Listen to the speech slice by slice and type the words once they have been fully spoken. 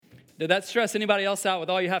Did that stress anybody else out with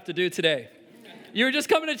all you have to do today? You were just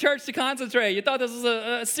coming to church to concentrate. You thought this was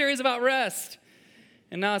a series about rest.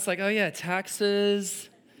 And now it's like, oh yeah, taxes,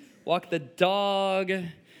 walk the dog,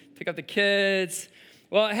 pick up the kids.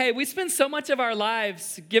 Well, hey, we spend so much of our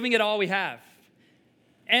lives giving it all we have.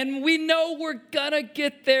 And we know we're gonna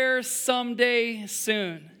get there someday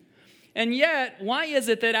soon. And yet, why is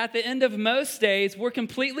it that at the end of most days, we're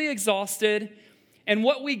completely exhausted and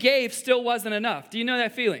what we gave still wasn't enough? Do you know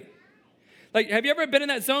that feeling? Like, have you ever been in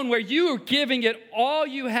that zone where you are giving it all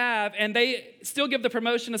you have and they still give the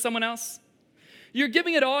promotion to someone else? You're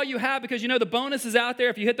giving it all you have because you know the bonus is out there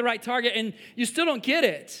if you hit the right target and you still don't get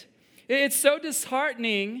it. It's so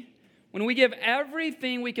disheartening when we give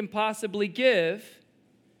everything we can possibly give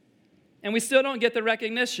and we still don't get the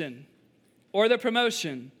recognition or the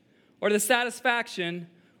promotion or the satisfaction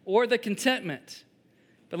or the contentment.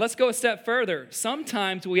 But let's go a step further.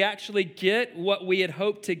 Sometimes we actually get what we had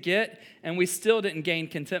hoped to get and we still didn't gain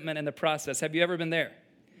contentment in the process. Have you ever been there?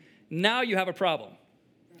 Now you have a problem.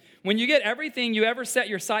 When you get everything you ever set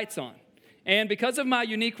your sights on, and because of my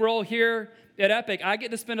unique role here at Epic, I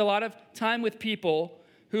get to spend a lot of time with people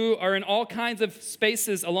who are in all kinds of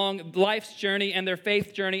spaces along life's journey and their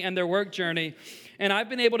faith journey and their work journey. And I've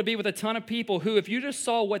been able to be with a ton of people who, if you just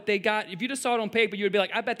saw what they got, if you just saw it on paper, you would be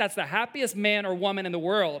like, I bet that's the happiest man or woman in the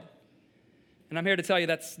world. And I'm here to tell you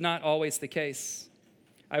that's not always the case.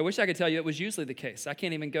 I wish I could tell you it was usually the case. I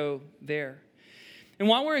can't even go there. And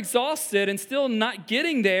while we're exhausted and still not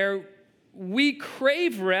getting there, we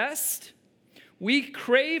crave rest, we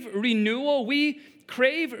crave renewal, we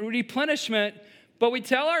crave replenishment, but we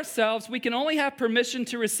tell ourselves we can only have permission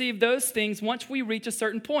to receive those things once we reach a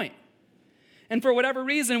certain point. And for whatever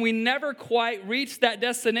reason, we never quite reach that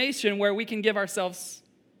destination where we can give ourselves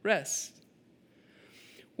rest.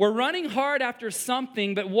 We're running hard after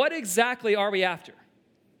something, but what exactly are we after?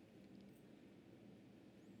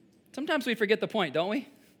 Sometimes we forget the point, don't we?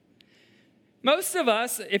 Most of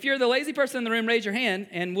us, if you're the lazy person in the room, raise your hand,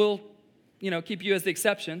 and we'll, keep you as the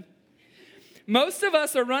exception. Most of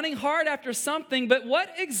us are running hard after something, but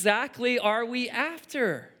what exactly are we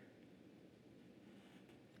after?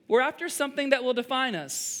 We're after something that will define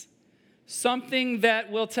us, something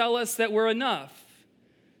that will tell us that we're enough,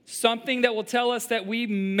 something that will tell us that we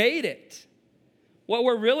made it. What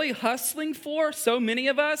we're really hustling for, so many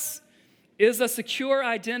of us, is a secure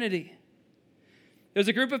identity. There's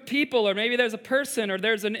a group of people, or maybe there's a person, or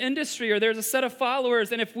there's an industry, or there's a set of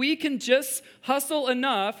followers, and if we can just hustle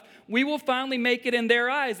enough, we will finally make it in their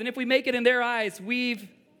eyes. And if we make it in their eyes, we've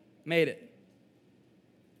made it.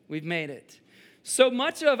 We've made it. So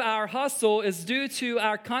much of our hustle is due to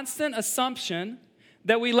our constant assumption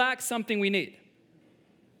that we lack something we need.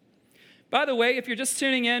 By the way, if you're just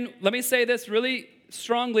tuning in, let me say this really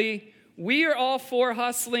strongly. We are all for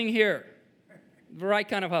hustling here. The right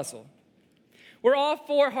kind of hustle. We're all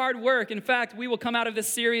for hard work. In fact, we will come out of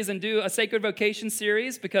this series and do a Sacred Vocation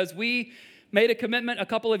series because we made a commitment a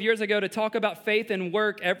couple of years ago to talk about faith and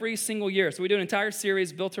work every single year. So we do an entire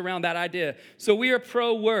series built around that idea. So we are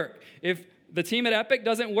pro-work. If the team at Epic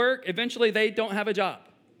doesn't work, eventually they don't have a job.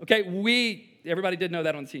 Okay, everybody did know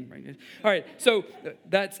that on the team, right? All right, so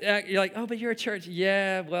that's, you're like, oh, but you're a church.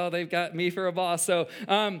 Yeah, well, they've got me for a boss. So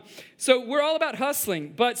we're all about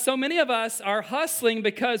hustling, but so many of us are hustling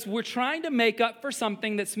because we're trying to make up for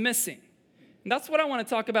something that's missing. And that's what I want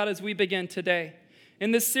to talk about as we begin today.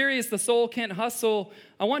 In this series, The Soul Can't Hustle,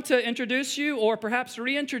 I want to introduce you or perhaps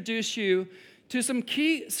reintroduce you to some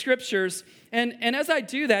key scriptures. And as I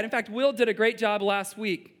do that, in fact, Will did a great job last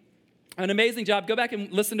week. An amazing job. Go back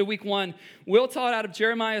and listen to week 1. Will taught out of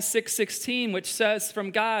Jeremiah 6:16, which says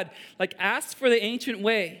from God, ask for the ancient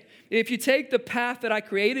way. If you take the path that I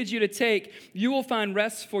created you to take, you will find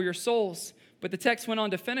rest for your souls. But the text went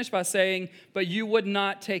on to finish by saying, but you would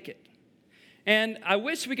not take it. And I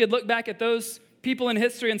wish we could look back at those people in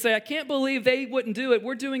history and say, I can't believe they wouldn't do it.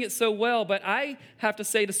 We're doing it so well. But I have to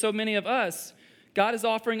say to so many of us, God is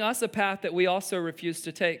offering us a path that we also refuse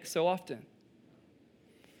to take so often.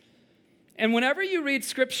 And whenever you read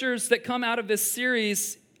scriptures that come out of this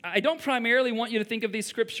series, I don't primarily want you to think of these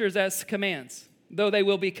scriptures as commands, though they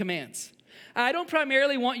will be commands. I don't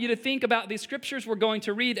primarily want you to think about these scriptures we're going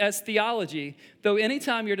to read as theology, though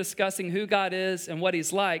anytime you're discussing who God is and what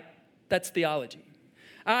he's like, that's theology.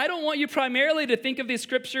 I don't want you primarily to think of these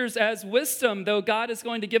scriptures as wisdom, though God is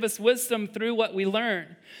going to give us wisdom through what we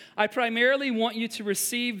learn. I primarily want you to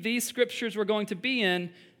receive these scriptures we're going to be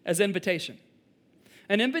in as invitation.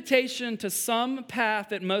 An invitation to some path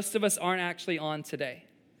that most of us aren't actually on today.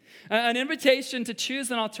 An invitation to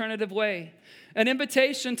choose an alternative way. An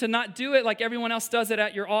invitation to not do it like everyone else does it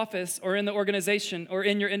at your office or in the organization or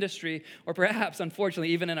in your industry or perhaps, unfortunately,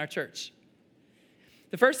 even in our church.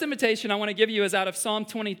 The first invitation I want to give you is out of Psalm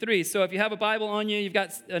 23. So if you have a Bible on you, you've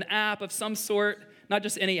got an app of some sort, not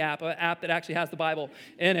just any app, an app that actually has the Bible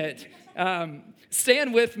in it.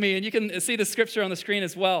 Stand with me, and you can see the scripture on the screen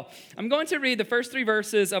as well. I'm going to read the first 3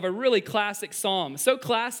 verses of a really classic psalm. So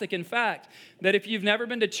classic, in fact, that if you've never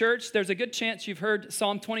been to church, there's a good chance you've heard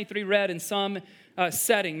Psalm 23 read in some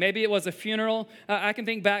setting. Maybe it was a funeral. I can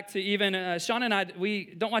think back to even Sean and I,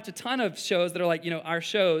 we don't watch a ton of shows that are like, our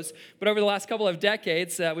shows, but over the last couple of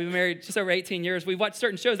decades, we've been married just over 18 years, we've watched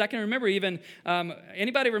certain shows. I can remember even,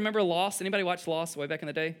 anybody remember Lost? Anybody watch Lost way back in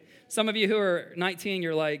the day? Some of you who are 19,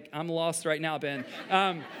 you're like, I'm lost right now, Ben.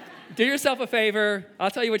 Do yourself a favor. I'll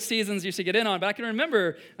tell you which seasons you should get in on. But I can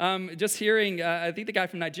remember just hearing, I think the guy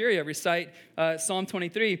from Nigeria recite Psalm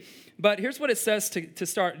 23. But here's what it says to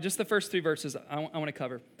start, just the first 3 verses I want to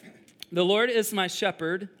cover. The Lord is my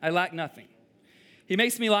shepherd, I lack nothing. He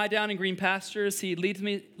makes me lie down in green pastures. He leads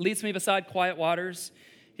me beside quiet waters.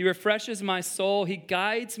 He refreshes my soul. He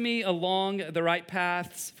guides me along the right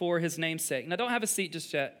paths for his name's sake. Now, don't have a seat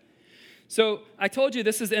just yet. So I told you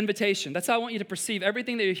this is the invitation. That's how I want you to perceive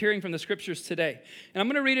everything that you're hearing from the scriptures today. And I'm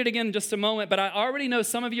going to read it again in just a moment, but I already know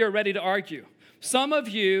some of you are ready to argue. Some of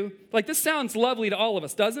you, this sounds lovely to all of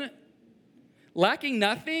us, doesn't it? Lacking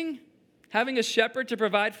nothing, having a shepherd to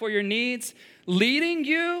provide for your needs, leading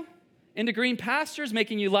you into green pastures,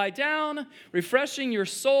 making you lie down, refreshing your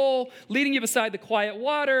soul, leading you beside the quiet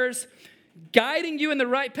waters, guiding you in the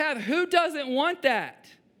right path. Who doesn't want that?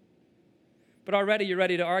 But already you're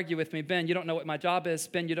ready to argue with me. Ben, you don't know what my job is.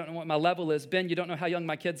 Ben, you don't know what my level is. Ben, you don't know how young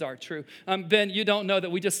my kids are. True. Ben, you don't know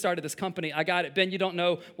that we just started this company. I got it. Ben, you don't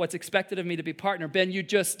know what's expected of me to be partner. Ben, you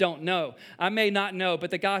just don't know. I may not know,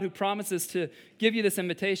 but the God who promises to give you this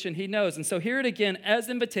invitation, he knows. And so hear it again as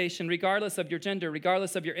invitation, regardless of your gender,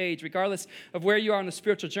 regardless of your age, regardless of where you are on the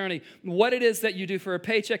spiritual journey, what it is that you do for a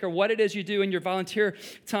paycheck or what it is you do in your volunteer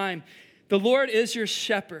time. The Lord is your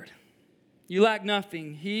shepherd. You lack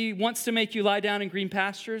nothing. He wants to make you lie down in green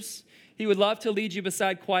pastures. He would love to lead you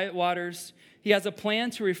beside quiet waters. He has a plan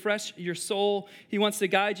to refresh your soul. He wants to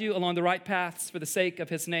guide you along the right paths for the sake of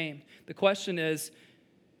his name. The question is,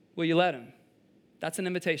 will you let him? That's an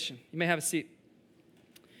invitation. You may have a seat.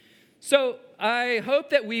 So I hope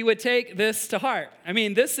that we would take this to heart. I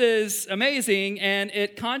mean, this is amazing, and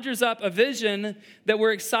it conjures up a vision that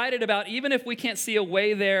we're excited about, even if we can't see a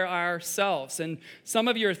way there ourselves. And some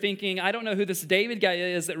of you are thinking, I don't know who this David guy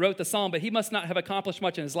is that wrote the psalm, but he must not have accomplished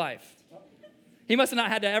much in his life. He must have not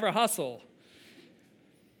had to ever hustle.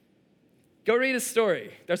 Go read his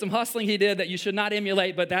story. There's some hustling he did that you should not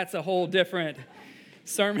emulate, but that's a whole different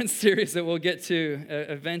sermon series that we'll get to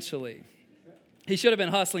eventually. He should have been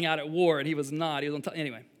hustling out at war, and he was not.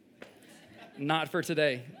 Anyway, not for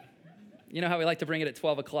today. You know how we like to bring it at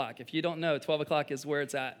 12 o'clock. If you don't know, 12 o'clock is where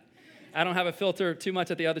it's at. I don't have a filter too much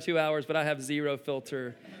at the other 2 hours, but I have zero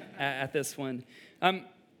filter at this one.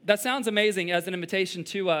 That sounds amazing as an invitation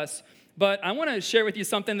to us, but I want to share with you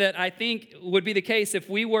something that I think would be the case if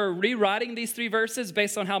we were rewriting these 3 verses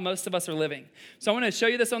based on how most of us are living. So I want to show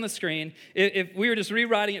you this on the screen. If we were just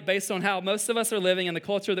rewriting it based on how most of us are living and the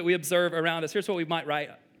culture that we observe around us, here's what we might write,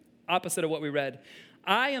 opposite of what we read.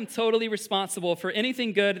 I am totally responsible for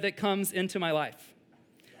anything good that comes into my life.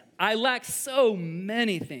 I lack so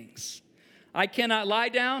many things. I cannot lie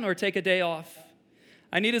down or take a day off.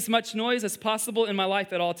 I need as much noise as possible in my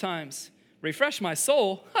life at all times. Refresh my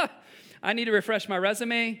soul? I need to refresh my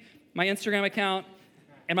resume, my Instagram account,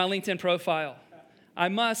 and my LinkedIn profile. I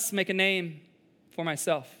must make a name for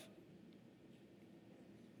myself.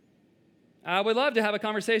 I would love to have a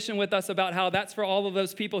conversation with us about how that's for all of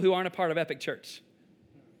those people who aren't a part of Epic Church.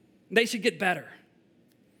 They should get better.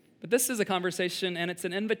 But this is a conversation, and it's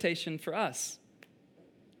an invitation for us,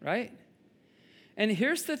 right? And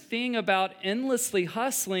here's the thing about endlessly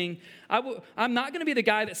hustling. I'm not going to be the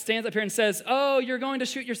guy that stands up here and says, oh, you're going to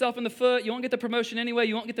shoot yourself in the foot. You won't get the promotion anyway.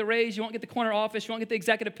 You won't get the raise. You won't get the corner office. You won't get the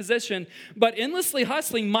executive position. But endlessly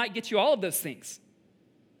hustling might get you all of those things.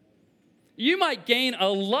 You might gain a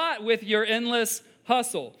lot with your endless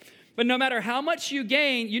hustle. But no matter how much you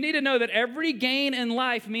gain, you need to know that every gain in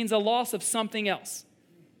life means a loss of something else.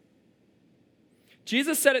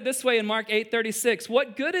 Jesus said it this way in Mark 8:36.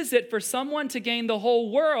 What good is it for someone to gain the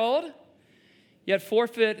whole world, yet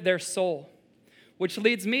forfeit their soul? Which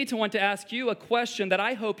leads me to want to ask you a question that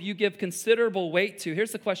I hope you give considerable weight to.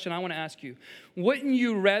 Here's the question I want to ask you. Wouldn't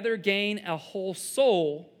you rather gain a whole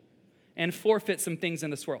soul and forfeit some things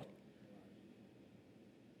in this world?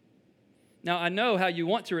 Now, I know how you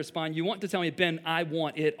want to respond. You want to tell me, Ben, I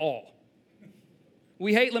want it all.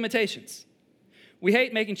 We hate limitations. We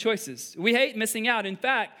hate making choices. We hate missing out. In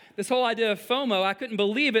fact, this whole idea of FOMO, I couldn't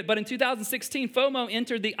believe it, but in 2016, FOMO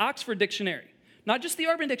entered the Oxford Dictionary, not just the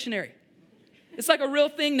Urban Dictionary. It's like a real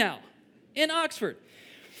thing now in Oxford.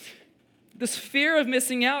 This fear of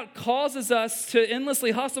missing out causes us to endlessly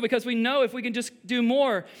hustle because we know if we can just do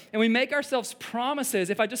more, and we make ourselves promises.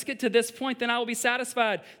 If I just get to this point, then I will be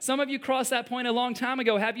satisfied. Some of you crossed that point a long time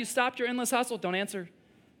ago. Have you stopped your endless hustle? Don't answer.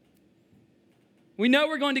 We know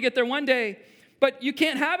we're going to get there one day, but you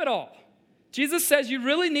can't have it all. Jesus says you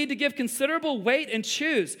really need to give considerable weight and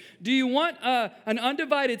choose. Do you want an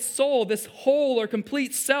undivided soul, this whole or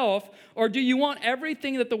complete self, or do you want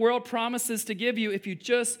everything that the world promises to give you if you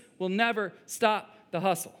just will never stop the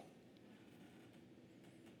hustle?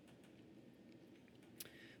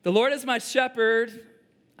 The Lord is my shepherd.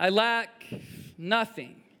 I lack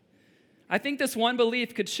nothing. I think this one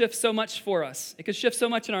belief could shift so much for us. It could shift so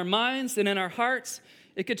much in our minds and in our hearts.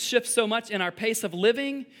 It could shift so much in our pace of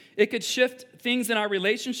living. It could shift things in our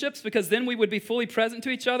relationships because then we would be fully present to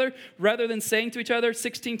each other rather than saying to each other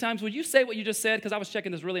 16 times, "Would you say what you just said?" Because I was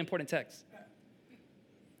checking this really important text.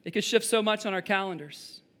 It could shift so much on our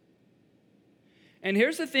calendars. And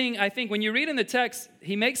here's the thing, I think when you read in the text,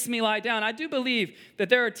 he makes me lie down. I do believe that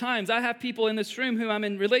there are times, I have people in this room who I'm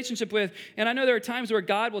in relationship with, and I know there are times where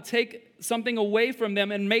God will take something away from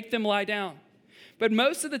them and make them lie down. But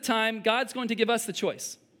most of the time, God's going to give us the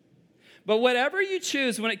choice. But whatever you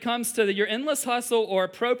choose when it comes to your endless hustle or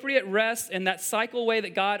appropriate rest in that cycle way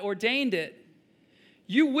that God ordained it,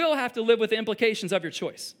 you will have to live with the implications of your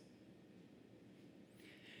choice.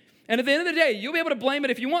 And at the end of the day, you'll be able to blame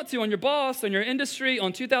it if you want to on your boss, on your industry,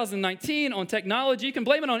 on 2019, on technology. You can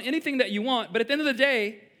blame it on anything that you want. But at the end of the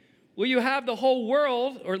day, will you have the whole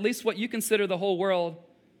world, or at least what you consider the whole world,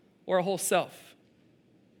 or a whole self?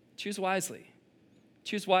 Choose wisely.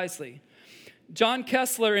 Choose wisely. John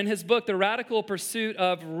Kessler, in his book, The Radical Pursuit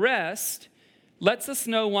of Rest, lets us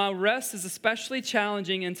know why rest is especially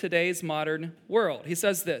challenging in today's modern world. He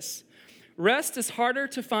says this: rest is harder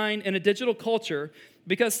to find in a digital culture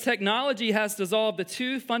because technology has dissolved the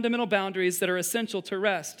two fundamental boundaries that are essential to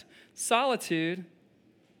rest: solitude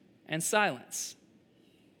and silence.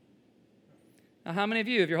 Now, how many of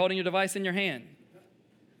you, if you're holding your device in your hand,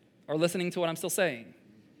 are listening to what I'm still saying?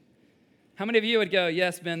 How many of you would go,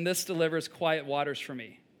 "Yes, Ben, this delivers quiet waters for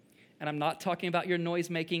me"? And I'm not talking about your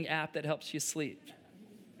noise-making app that helps you sleep.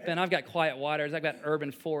 Ben, I've got quiet waters. I've got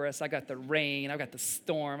urban forests. I've got the rain. I've got the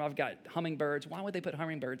storm. I've got hummingbirds. Why would they put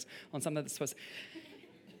hummingbirds on something that's supposed to...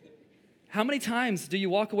 How many times do you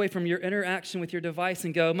walk away from your interaction with your device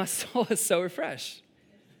and go, "My soul is so refreshed"?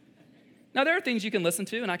 Now, there are things you can listen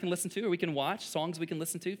to, and I can listen to, or we can watch, songs we can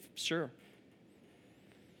listen to, sure.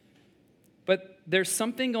 But there's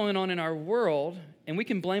something going on in our world, and we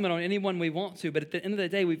can blame it on anyone we want to, but at the end of the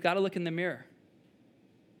day, we've got to look in the mirror.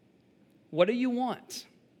 What do you want?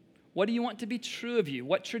 What do you want to be true of you?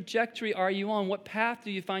 What trajectory are you on? What path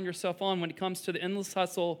do you find yourself on when it comes to the endless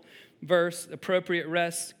hustle versus appropriate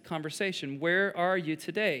rest conversation? Where are you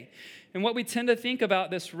today? And what we tend to think about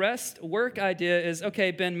this rest work idea is,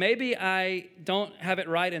 okay, Ben, maybe I don't have it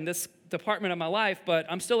right in this department of my life, but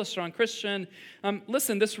I'm still a strong Christian.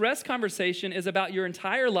 Listen, this rest conversation is about your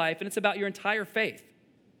entire life, and it's about your entire faith.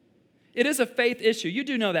 It is a faith issue. You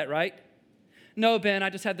do know that, right? "No, Ben, I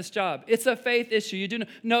just had this job." It's a faith issue. You do know.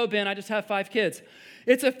 "No, Ben, I just have 5 kids."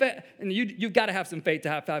 It's a faith, and you've got to have some faith to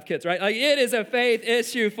have 5 kids, right? Like, it is a faith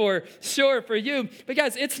issue for sure for you. But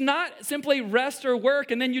guys, it's not simply rest or work,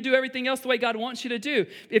 and then you do everything else the way God wants you to do.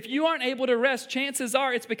 If you aren't able to rest, chances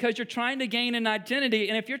are it's because you're trying to gain an identity.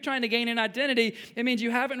 And if you're trying to gain an identity, it means you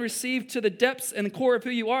haven't received to the depths and the core of who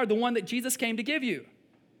you are, the one that Jesus came to give you.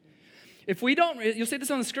 If we don't, you'll see this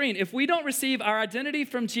on the screen. If we don't receive our identity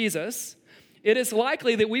from Jesus, it is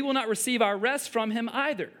likely that we will not receive our rest from him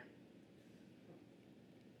either.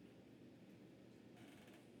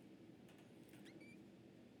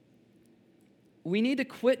 We need to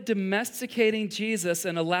quit domesticating Jesus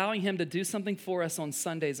and allowing him to do something for us on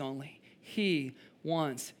Sundays only. He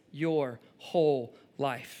wants your whole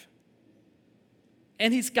life.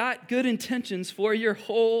 And he's got good intentions for your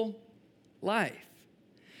whole life.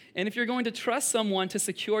 And if you're going to trust someone to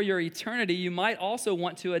secure your eternity, you might also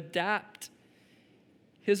want to adapt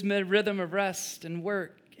his rhythm of rest and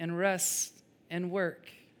work and rest and work.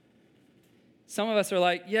 Some of us are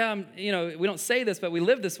like, yeah, we don't say this, but we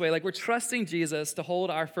live this way. Like, we're trusting Jesus to hold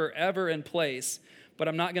our forever in place, but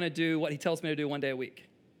I'm not going to do what he tells me to do one day a week.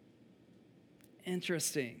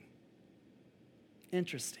 Interesting.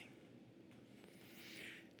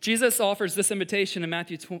 Jesus offers this invitation in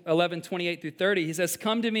Matthew 11, 28 through 30. He says,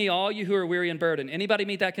 come to me, all you who are weary and burdened. Anybody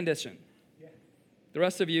meet that condition? Yeah. The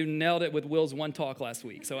rest of you nailed it with Will's one talk last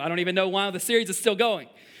week, so I don't even know why the series is still going.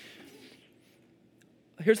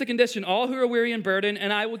 Here's the condition, all who are weary and burdened,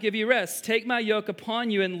 and I will give you rest. Take my yoke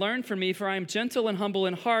upon you and learn from me, for I am gentle and humble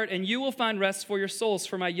in heart, and you will find rest for your souls,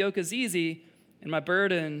 for my yoke is easy and my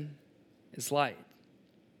burden is light.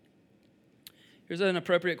 Here's an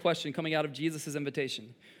appropriate question coming out of Jesus'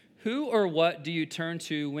 invitation. Who or what do you turn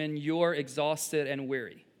to when you're exhausted and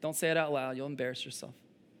weary? Don't say it out loud. You'll embarrass yourself.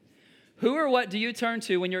 Who or what do you turn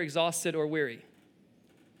to when you're exhausted or weary?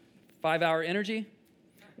 5-hour energy?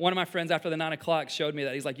 One of my friends after the 9 o'clock showed me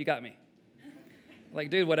that. He's like, you got me. Like,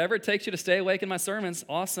 dude, whatever it takes you to stay awake in my sermons,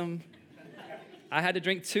 awesome. I had to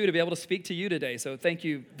drink 2 to be able to speak to you today, so thank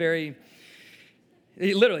you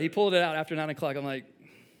he pulled it out after 9 o'clock. I'm like,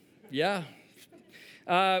 yeah.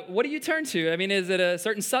 What do you turn to? I mean, is it a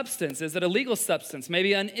certain substance? Is it a legal substance?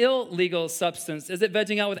 Maybe an illegal substance? Is it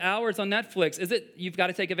vegging out with hours on Netflix? Is it you've got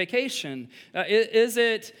to take a vacation? Is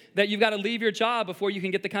it that you've got to leave your job before you can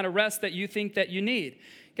get the kind of rest that you think that you need?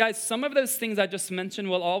 Guys, some of those things I just mentioned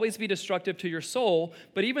will always be destructive to your soul,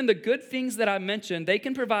 but even the good things that I mentioned, they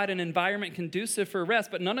can provide an environment conducive for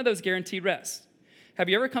rest, but none of those guarantee rest. Have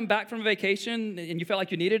you ever come back from a vacation and you felt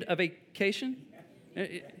like you needed a vacation?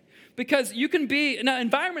 Because you can now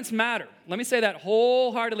environments matter. Let me say that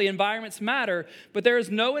wholeheartedly, environments matter, but there is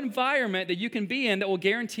no environment that you can be in that will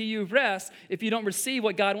guarantee you rest if you don't receive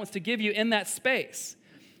what God wants to give you in that space.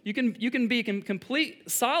 You can be in complete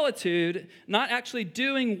solitude, not actually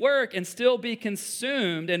doing work, and still be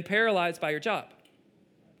consumed and paralyzed by your job.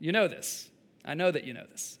 You know this. I know that you know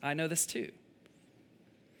this. I know this too.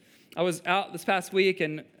 I was out this past week,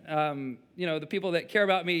 and the people that care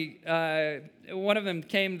about me, one of them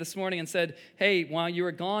came this morning and said, hey, while you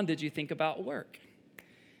were gone, did you think about work?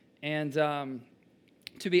 And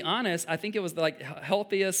to be honest, I think it was the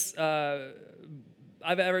healthiest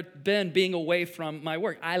I've ever been being away from my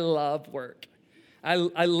work. I love work.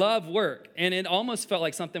 I love work. And it almost felt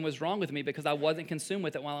like something was wrong with me because I wasn't consumed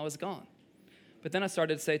with it while I was gone. But then I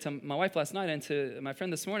started to say to my wife last night and to my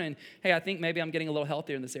friend this morning, hey, I think maybe I'm getting a little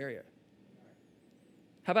healthier in this area.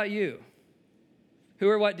 How about you? Who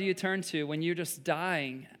or what do you turn to when you're just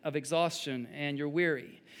dying of exhaustion and you're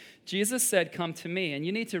weary? Jesus said, come to me. And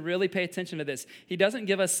you need to really pay attention to this. He doesn't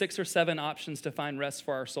give us 6 or 7 options to find rest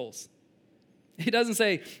for our souls. He doesn't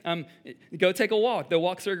say, go take a walk. The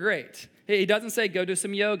walks are great. He doesn't say, go do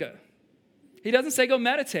some yoga. He doesn't say, go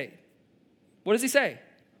meditate. What does he say?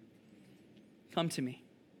 Come to me,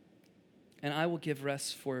 and I will give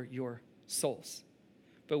rest for your souls.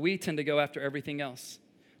 But we tend to go after everything else.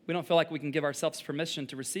 We don't feel like we can give ourselves permission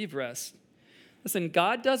to receive rest. Listen,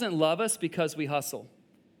 God doesn't love us because we hustle.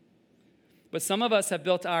 But some of us have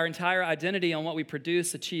built our entire identity on what we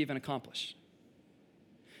produce, achieve, and accomplish.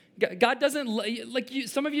 God doesn't,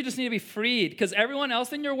 some of you just need to be freed because everyone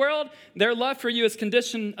else in your world, their love for you is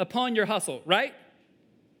conditioned upon your hustle, right?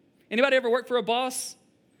 Anybody ever work for a boss?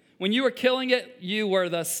 When you were killing it, you were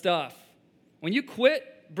the stuff. When you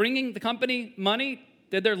quit bringing the company money,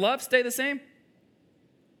 did their love stay the same?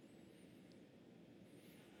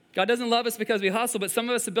 God doesn't love us because we hustle, but some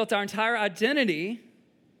of us have built our entire identity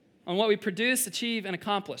on what we produce, achieve, and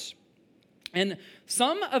accomplish. And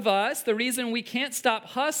some of us, the reason we can't stop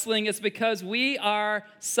hustling is because we are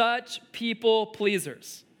such people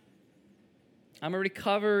pleasers. I'm a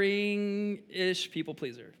recovering-ish people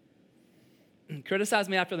pleaser. Criticize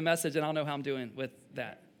me after the message, and I'll know how I'm doing with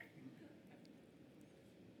that.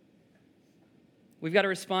 We've got to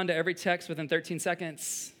respond to every text within 13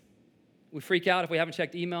 seconds. We freak out if we haven't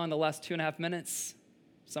checked email in the last 2.5 minutes.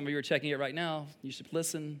 Some of you are checking it right now. You should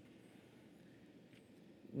listen.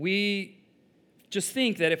 We just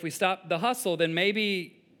think that if we stop the hustle, then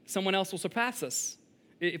maybe someone else will surpass us.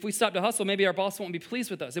 If we stop to hustle, maybe our boss won't be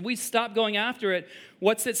pleased with us. If we stop going after it,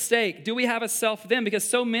 what's at stake? Do we have a self then? Because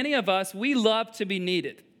so many of us, we love to be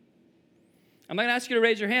needed. I'm not going to ask you to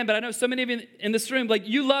raise your hand, but I know so many of you in this room,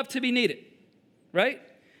 you love to be needed, right?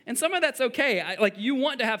 And some of that's okay. You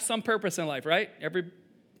want to have some purpose in life, right?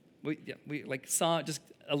 Just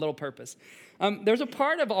a little purpose. There's a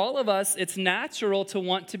part of all of us, it's natural to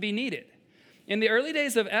want to be needed. In the early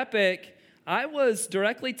days of Epic, I was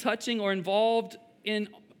directly touching or involved in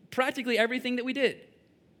practically everything that we did.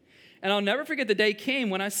 And I'll never forget the day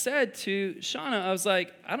came when I said to Shauna, I was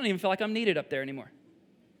like, I don't even feel like I'm needed up there anymore.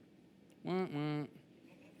 But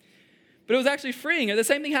it was actually freeing. The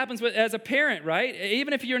same thing happens as a parent, right?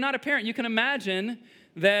 Even if you're not a parent, you can imagine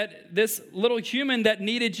that this little human that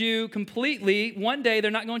needed you completely, one day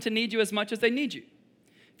they're not going to need you as much as they need you.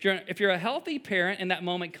 If If you're a healthy parent and that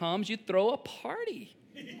moment comes, you throw a party.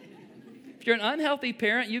 If you're an unhealthy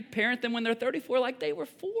parent, you parent them when they're 34 like they were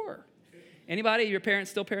 4. Anybody, your parents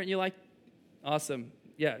still parent you like? Awesome.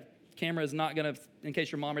 Yeah, camera is not going to, in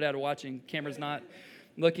case your mom or dad are watching, camera's not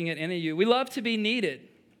looking at any of you. We love to be needed.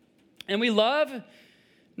 And we love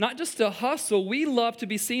not just to hustle, we love to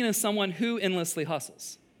be seen as someone who endlessly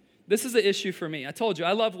hustles. This is an issue for me. I told you,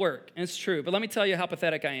 I love work, and it's true. But let me tell you how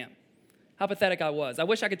pathetic I am. How pathetic I was. I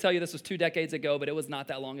wish I could tell you this was 2 decades ago, but it was not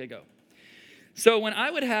that long ago. So when I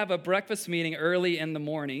would have a breakfast meeting early in the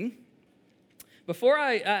morning, before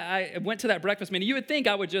I went to that breakfast meeting, you would think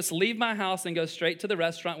I would just leave my house and go straight to the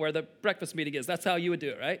restaurant where the breakfast meeting is. That's how you would do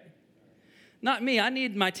it, right? Not me. I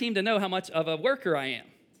need my team to know how much of a worker I am.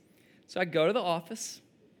 So I'd go to the office.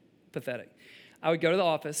 Pathetic. I would go to the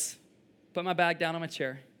office, put my bag down on my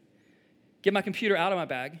chair, get my computer out of my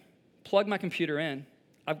bag, plug my computer in.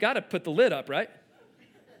 I've got to put the lid up, right?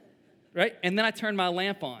 Right? And then I turn my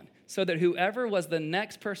lamp on so that whoever was the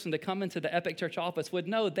next person to come into the Epic Church office would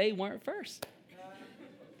know they weren't first.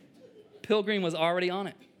 Pilgrim was already on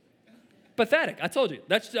it. Pathetic. I told you.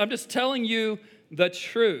 I'm just telling you the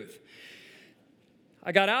truth.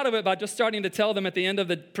 I got out of it by just starting to tell them at the end of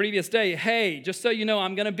the previous day, hey, just so you know,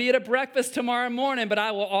 I'm going to be at a breakfast tomorrow morning, but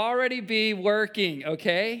I will already be working,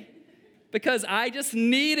 okay? Because I just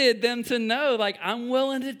needed them to know, like, I'm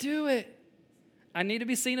willing to do it. I need to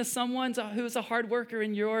be seen as someone who's a hard worker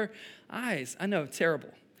in your eyes. I know, terrible.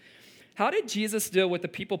 How did Jesus deal with the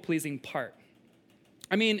people-pleasing part?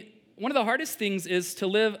 I mean, one of the hardest things is to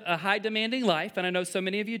live a high-demanding life, and I know so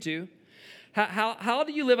many of you do. How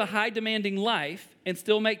do you live a high-demanding life and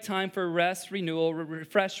still make time for rest, renewal,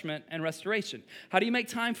 refreshment, and restoration? How do you make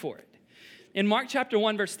time for it? In Mark chapter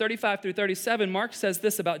 1, verse 35 through 37, Mark says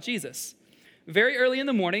this about Jesus. Very early in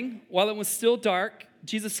the morning, while it was still dark,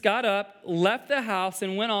 Jesus got up, left the house,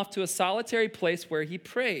 and went off to a solitary place where he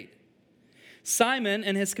prayed. Simon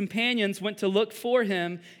and his companions went to look for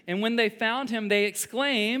him, and when they found him, they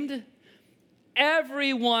exclaimed,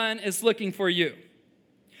 "Everyone is looking for you."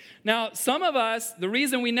 Now, some of us, the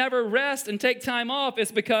reason we never rest and take time off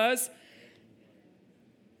is because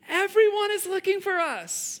everyone is looking for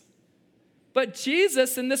us. But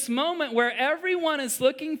Jesus, in this moment where everyone is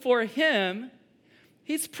looking for him,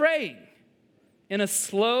 he's praying in a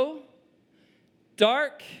slow,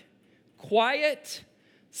 dark, quiet,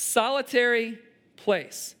 solitary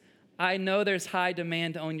place. I know there's high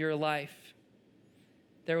demand on your life.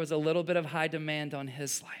 There was a little bit of high demand on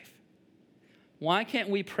his life. Why can't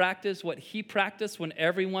we practice what he practiced when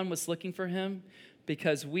everyone was looking for him?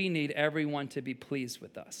 Because we need everyone to be pleased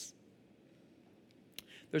with us.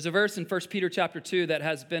 There's a verse in 1 Peter chapter 2 that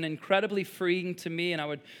has been incredibly freeing to me, and I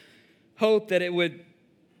would hope that it would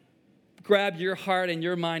grab your heart and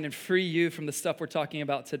your mind and free you from the stuff we're talking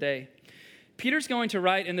about today. Peter's going to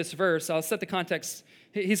write in this verse, I'll set the context.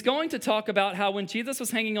 He's going to talk about how when Jesus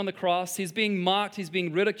was hanging on the cross, he's being mocked, he's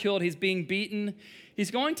being ridiculed, he's being beaten.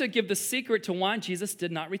 He's going to give the secret to why Jesus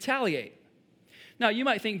did not retaliate. Now, you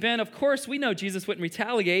might think, Ben, of course we know Jesus wouldn't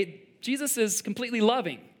retaliate. Jesus is completely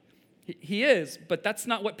loving. He is, but that's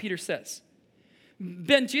not what Peter says.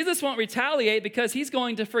 Ben, Jesus won't retaliate because he's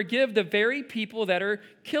going to forgive the very people that are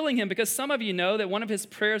killing him. Because some of you know that one of his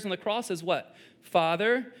prayers on the cross is what?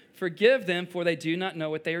 Father, forgive them, for they do not know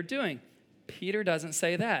what they are doing. Peter doesn't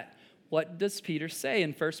say that. What does Peter say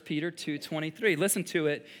in 1 Peter 2:23? Listen to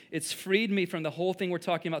it. It's freed me from the whole thing we're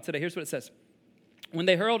talking about today. Here's what it says. When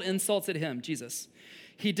they hurled insults at him, Jesus,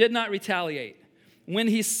 he did not retaliate. When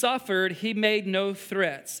he suffered, he made no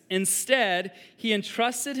threats. Instead, he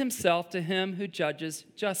entrusted himself to him who judges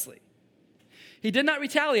justly. He did not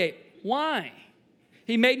retaliate. Why?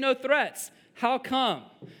 He made no threats. How come?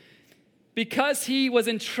 Because he was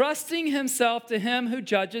entrusting himself to him who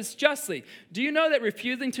judges justly. Do you know that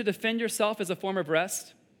refusing to defend yourself is a form of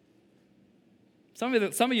rest? Some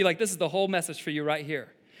of you, like, this is the whole message for you right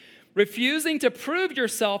here. Refusing to prove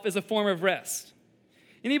yourself is a form of rest.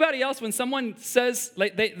 Anybody else, when someone says,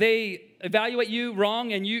 like, they evaluate you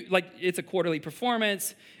wrong and you, like, it's a quarterly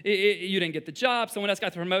performance, you didn't get the job, someone else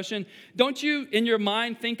got the promotion, don't you, in your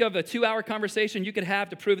mind, think of a 2-hour conversation you could have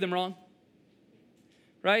to prove them wrong?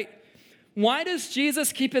 Right? Why does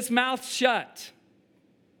Jesus keep his mouth shut?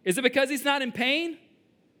 Is it because he's not in pain?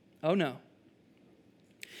 Oh, no.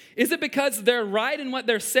 Is it because they're right in what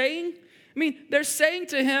they're saying? I mean, they're saying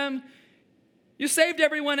to him, you saved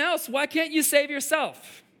everyone else. Why can't you save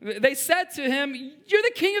yourself? They said to him, you're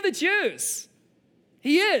the king of the Jews.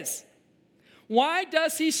 He is. Why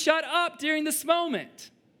does he shut up during this moment?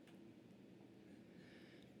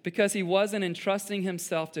 Because he wasn't entrusting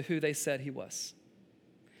himself to who they said he was.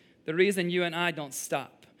 The reason you and I don't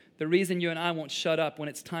stop, The reason you and I won't shut up when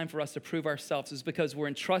it's time for us to prove ourselves is because we're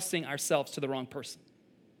entrusting ourselves to the wrong person.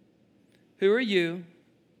 Who are you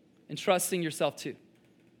entrusting yourself to?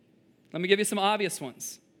 Let me give you some obvious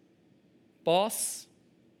ones. Boss,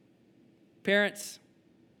 parents,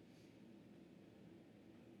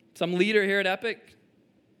 some leader here at Epic,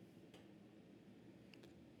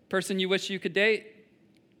 person you wish you could date,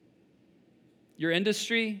 your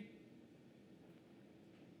industry.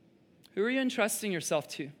 Who are you entrusting yourself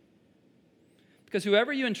to? Because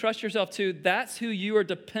whoever you entrust yourself to, that's who you are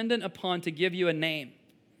dependent upon to give you a name,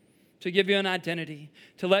 to give you an identity,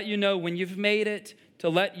 to let you know when you've made it, to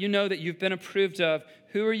let you know that you've been approved of.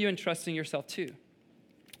 Who are you entrusting yourself to?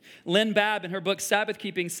 Lynn Babb, in her book Sabbath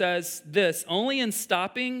Keeping, says this: only in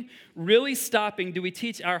stopping, really stopping, do we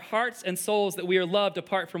teach our hearts and souls that we are loved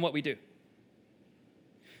apart from what we do.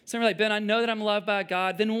 Some are like, Ben, I know that I'm loved by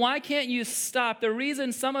God. Then why can't you stop? The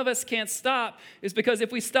reason some of us can't stop is because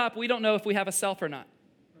if we stop, we don't know if we have a self or not.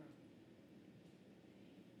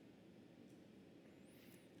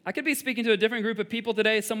 I could be speaking to a different group of people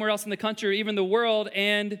today, somewhere else in the country or even the world,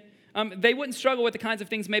 and they wouldn't struggle with the kinds of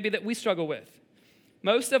things maybe that we struggle with.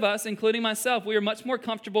 Most of us, including myself, we are much more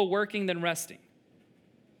comfortable working than resting.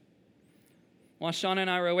 While Shauna and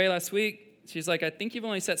I were away last week, she's like, I think you've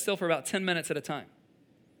only sat still for about 10 minutes at a time.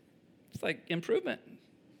 It's like improvement.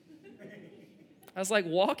 I was like,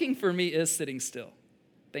 walking for me is sitting still.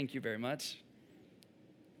 Thank you very much.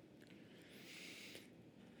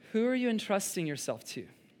 Who are you entrusting yourself to?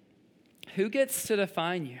 Who gets to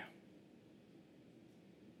define you?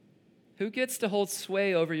 Who gets to hold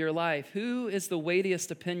sway over your life? Who is the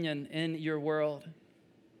weightiest opinion in your world?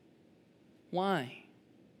 Why?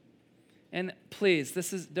 And please,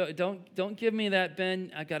 this is don't give me that,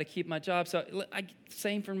 Ben, I've got to keep my job.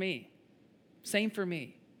 Same for me. Same for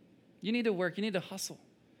me. You need to work, you need to hustle,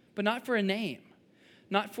 but not for a name,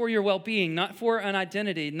 not for your well-being, not for an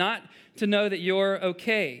identity, not to know that you're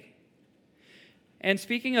okay. And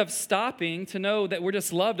speaking of stopping, to know that we're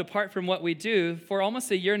just loved apart from what we do, for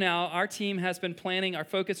almost a year now, our team has been planning our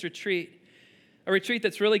Focus Retreat, a retreat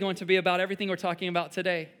that's really going to be about everything we're talking about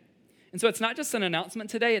today. And so it's not just an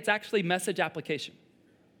announcement today, it's actually message application.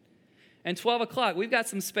 And 12 o'clock, we've got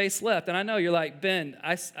some space left. And I know you're like, Ben,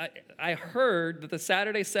 I heard that the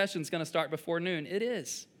Saturday session is going to start before noon. It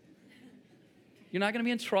is. You're not going to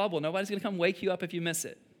be in trouble. Nobody's going to come wake you up if you miss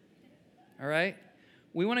it. All right?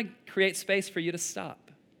 We want to create space for you to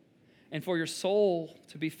stop and for your soul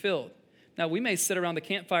to be filled. Now, we may sit around the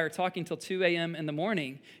campfire talking till 2 a.m. in the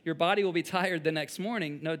morning. Your body will be tired the next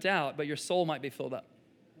morning, no doubt, but your soul might be filled up.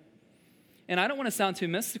 And I don't want to sound too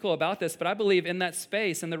mystical about this, but I believe in that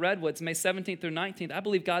space in the Redwoods, May 17th through 19th, I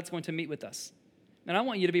believe God's going to meet with us. And I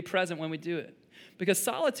want you to be present when we do it. Because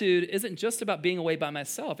solitude isn't just about being away by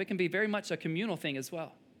myself. It can be very much a communal thing as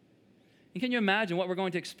well. And can you imagine what we're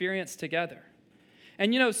going to experience together?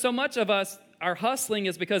 And you know, so much of us, our hustling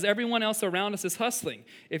is because everyone else around us is hustling.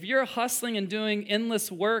 If you're hustling and doing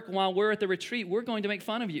endless work while we're at the retreat, we're going to make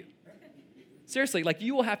fun of you. Seriously, like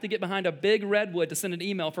you will have to get behind a big redwood to send an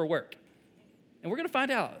email for work. And we're going to find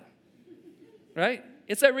out, right?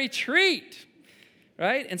 It's a retreat,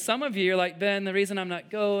 right? And some of you are like, Ben, the reason I'm not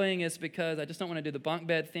going is because I just don't want to do the bunk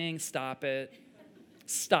bed thing. Stop it.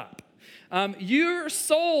 Stop. Your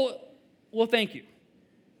soul will thank you.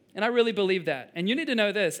 And I really believe that. And you need to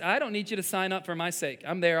know this. I don't need you to sign up for my sake.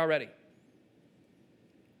 I'm there already.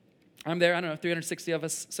 I'm there, I don't know, 360 of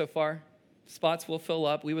us so far. Spots will fill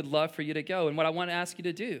up. We would love for you to go. And what I want to ask you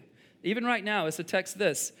to do, even right now, is to text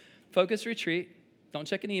this. Focus Retreat. Don't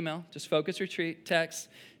check an email. Just Focus Retreat. Text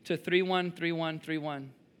to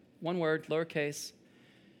 313131. One word, lowercase.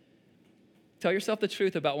 Tell yourself the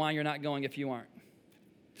truth about why you're not going if you aren't.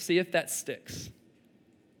 See if that sticks.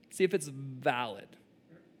 See if it's valid.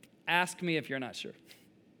 Ask me if you're not sure.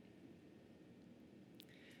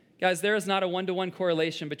 Guys, there is not a one-to-one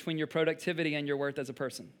correlation between your productivity and your worth as a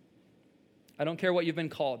person. I don't care what you've been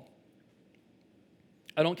called.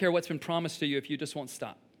 I don't care what's been promised to you if you just won't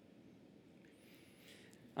stop.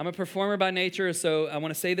 I'm a performer by nature, so I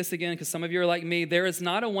want to say this again because some of you are like me. There is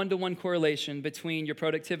not a one-to-one correlation between your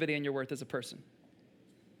productivity and your worth as a person.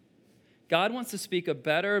 God wants to speak a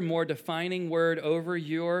better, more defining word over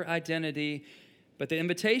your identity, but the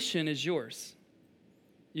invitation is yours.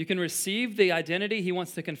 You can receive the identity he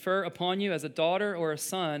wants to confer upon you as a daughter or a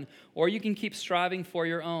son, or you can keep striving for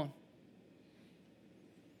your own.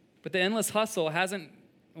 But the endless hustle hasn't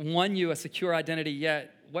won you a secure identity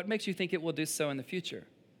yet. What makes you think it will do so in the future?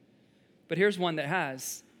 But here's one that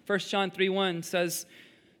has. 1 John 3:1 says,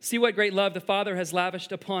 "See what great love the Father has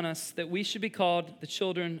lavished upon us, that we should be called the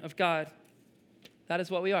children of God." That is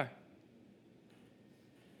what we are.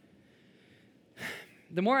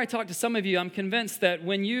 the more I talk to some of you, I'm convinced that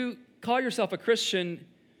when you call yourself a Christian,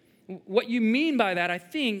 what you mean by that, I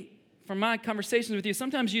think, from my conversations with you,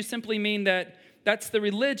 sometimes you simply mean that that's the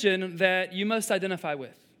religion that you most identify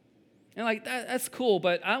with. And like, that's cool,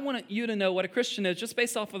 but I want you to know what a Christian is just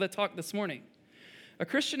based off of the talk this morning. A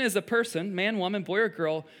Christian is a person, man, woman, boy, or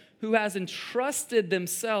girl, who has entrusted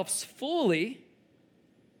themselves fully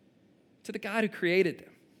to the God who created them.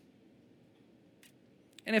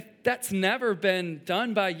 And if that's never been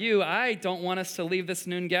done by you, I don't want us to leave this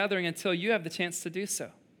noon gathering until you have the chance to do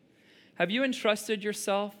so. Have you entrusted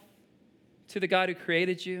yourself to the God who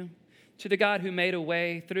created you, to the God who made a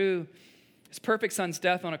way through his perfect son's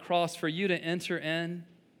death on a cross for you to enter in?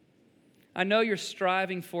 I know you're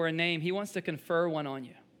striving for a name. He wants to confer one on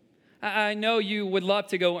you. I know you would love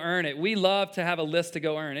to go earn it. We love to have a list to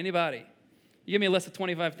go earn. Anybody? You give me a list of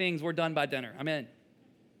 25 things, we're done by dinner. I'm in.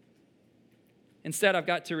 Instead, I've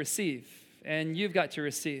got to receive, and you've got to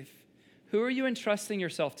receive. Who are you entrusting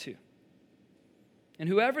yourself to? And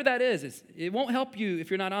whoever that is, it won't help you if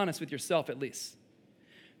you're not honest with yourself, at least.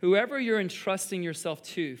 Whoever you're entrusting yourself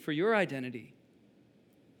to for your identity,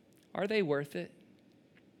 are they worth it?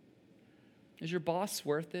 Is your boss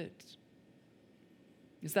worth it?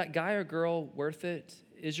 Is that guy or girl worth it?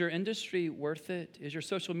 Is your industry worth it? Is your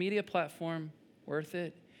social media platform worth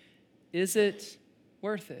it? Is it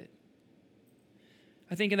worth it?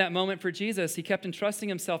 I think in that moment for Jesus, he kept entrusting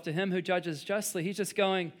himself to him who judges justly. He's just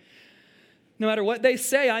going, no matter what they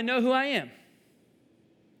say, I know who I am.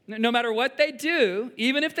 No matter what they do,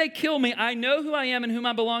 even if they kill me, I know who I am and whom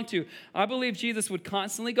I belong to. I believe Jesus would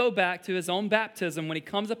constantly go back to his own baptism when he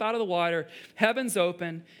comes up out of the water, heaven's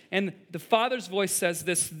open, and the Father's voice says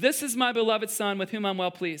this is my beloved Son with whom I'm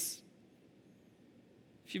well pleased.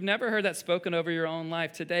 If you've never heard that spoken over your own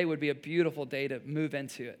life, today would be a beautiful day to move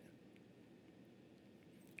into it.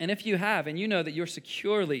 And if you have, and you know that you're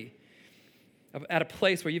securely at a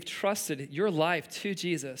place where you've trusted your life to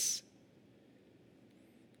Jesus,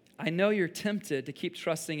 I know you're tempted to keep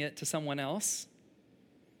trusting it to someone else,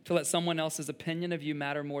 to let someone else's opinion of you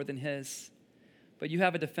matter more than his. But you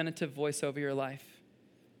have a definitive voice over your life.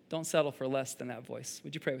 Don't settle for less than that voice.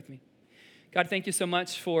 Would you pray with me? God, thank you so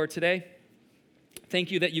much for today.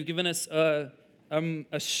 Thank you that you've given us a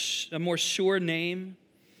more sure name.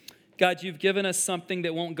 God, you've given us something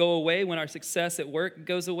that won't go away when our success at work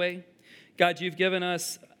goes away. God, you've given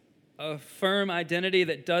us a firm identity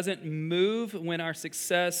that doesn't move when our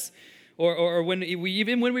success or when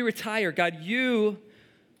we retire. God, you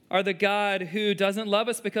are the God who doesn't love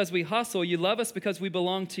us because we hustle. You love us because we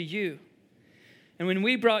belong to you. And when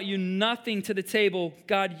we brought you nothing to the table,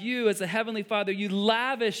 God, you as a heavenly Father, you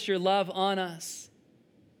lavished your love on us.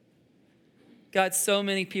 God, so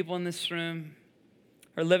many people in this room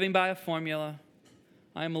are living by a formula.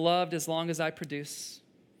 I am loved as long as I produce.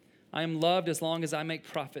 I am loved as long as I make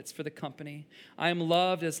profits for the company. I am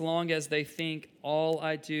loved as long as they think all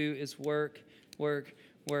I do is work, work,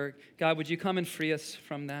 work. God, would you come and free us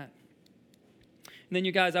from that? And then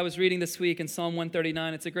you guys, I was reading this week in Psalm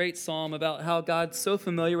 139. It's a great psalm about how God's so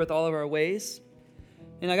familiar with all of our ways.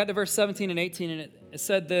 And I got to verse 17 and 18, and it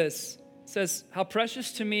said this. It says, how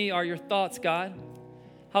precious to me are your thoughts, God.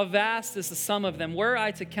 How vast is the sum of them. Were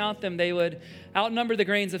I to count them, they would outnumber the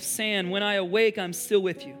grains of sand. When I awake, I'm still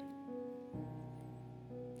with you.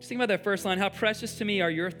 Just think about that first line. How precious to me are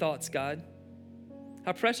your thoughts, God.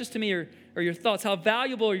 How precious to me are your thoughts. How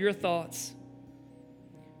valuable are your thoughts?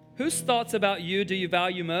 Whose thoughts about you do you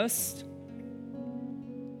value most?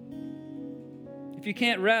 If you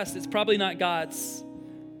can't rest, it's probably not God's.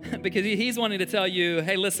 Because he's wanting to tell you,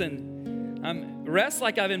 hey, listen, rest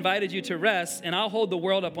like I've invited you to rest, and I'll hold the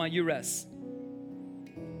world up while you rest.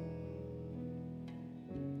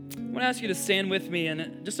 I want to ask you to stand with me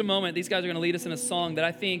in just a moment. These guys are going to lead us in a song that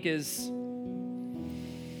I think is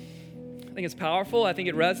powerful. I think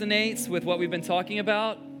it resonates with what we've been talking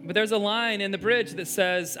about. But there's a line in the bridge that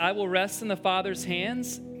says, I will rest in the Father's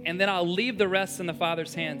hands, and then I'll leave the rest in the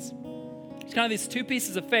Father's hands. It's kind of these two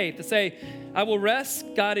pieces of faith to say, I will rest,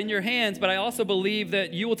 God, in your hands, but I also believe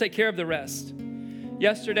that you will take care of the rest.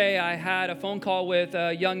 Yesterday, I had a phone call with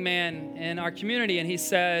a young man in our community, and he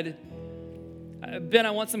said, Ben,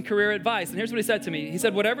 I want some career advice. And here's what he said to me. He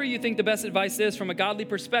said, whatever you think the best advice is from a godly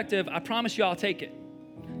perspective, I promise you I'll take it.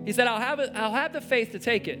 He said, I'll have the faith to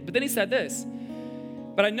take it. But then he said this,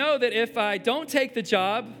 but I know that if I don't take the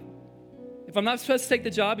job, if I'm not supposed to take the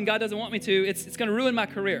job and God doesn't want me to, it's going to ruin my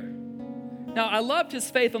career. Now, I loved his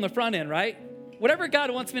faith on the front end, right? Whatever God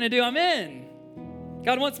wants me to do, I'm in.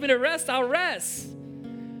 God wants me to rest, I'll rest.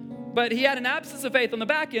 But he had an absence of faith on the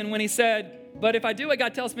back end when he said, but if I do what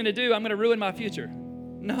God tells me to do, I'm going to ruin my future.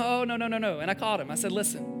 No. And I called him. I said,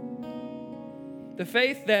 listen, the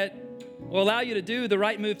faith that will allow you to do the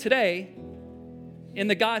right move today in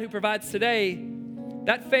the God who provides today,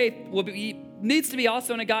 that faith needs to be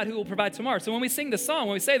also in a God who will provide tomorrow. So when we sing the song,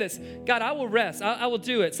 when we say this, God, I will rest. I will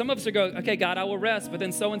do it. Some of us are going, okay, God, I will rest, but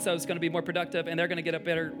then so-and-so is going to be more productive and they're going to get a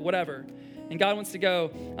better whatever. And God wants to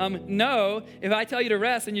go, no, if I tell you to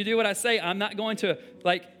rest and you do what I say, I'm not going to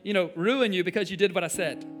ruin you because you did what I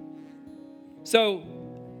said. So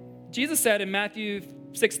Jesus said in Matthew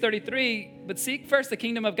 6:33, but seek first the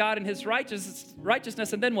kingdom of God and his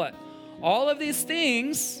righteousness, and then what? All of these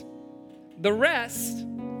things, the rest,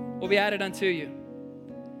 will be added unto you.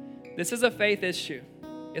 This is a faith issue.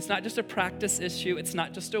 It's not just a practice issue. It's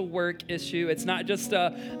not just a work issue. It's not just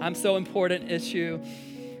a I'm so important issue.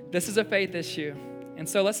 This is a faith issue. And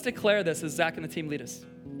so let's declare this as Zach and the team lead us.